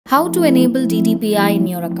How to enable DDPI in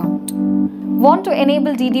your account. Want to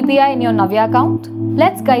enable DDPI in your Navia account?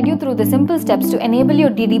 Let's guide you through the simple steps to enable your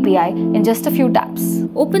DDPI in just a few taps.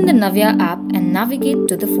 Open the Navia app and navigate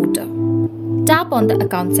to the footer. Tap on the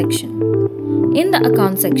account section. In the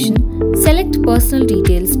account section, select personal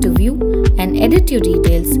details to view and edit your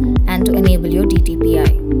details and to enable your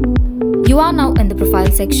DDPI. You are now in the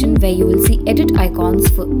profile section where you will see edit icons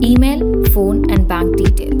for email, phone and bank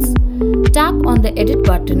details. Tap on the edit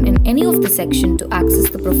button in any of the section to access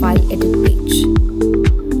the profile edit page.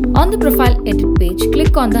 On the profile edit page,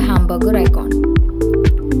 click on the hamburger icon.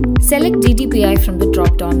 Select DDPI from the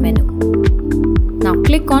drop-down menu. Now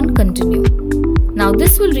click on continue. Now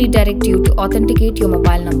this will redirect you to authenticate your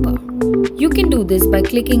mobile number. You can do this by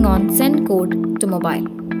clicking on send code to mobile.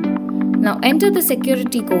 Now enter the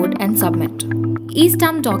security code and submit.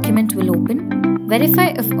 E-stamp document will open. Verify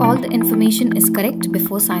if all the information is correct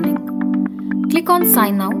before signing. Click on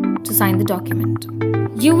sign now to sign the document.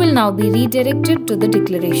 You will now be redirected to the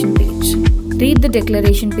declaration page. Read the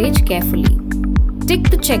declaration page carefully. Tick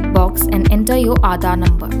the checkbox and enter your Aadhaar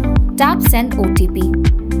number. Tap send OTP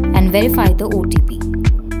and verify the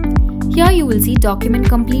OTP. Here you will see document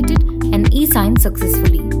completed and e-signed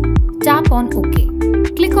successfully. Tap on OK.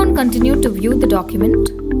 Click on continue to view the document.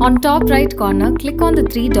 On top right corner, click on the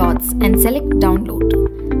three dots and select download.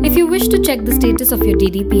 If you wish to check the status of your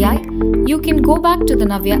DDPI, you can go back to the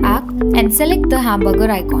Navia app and select the hamburger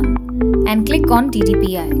icon and click on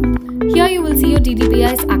DDPI. Here you will see your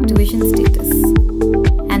DDPI's activation status.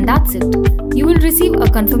 And that's it. You will receive a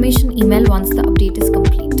confirmation email once the update is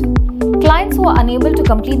complete. Clients who are unable to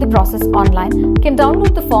complete the process online can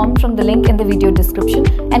download the form from the link in the video description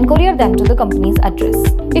and courier them to the company's address.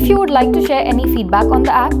 If you would like to share any feedback on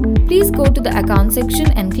the app, please go to the account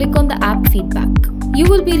section and click on the app feedback. You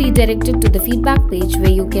will be redirected to the feedback page where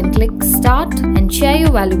you can click start and share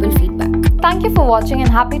your valuable feedback. Thank you for watching and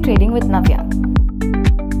happy trading with Navia.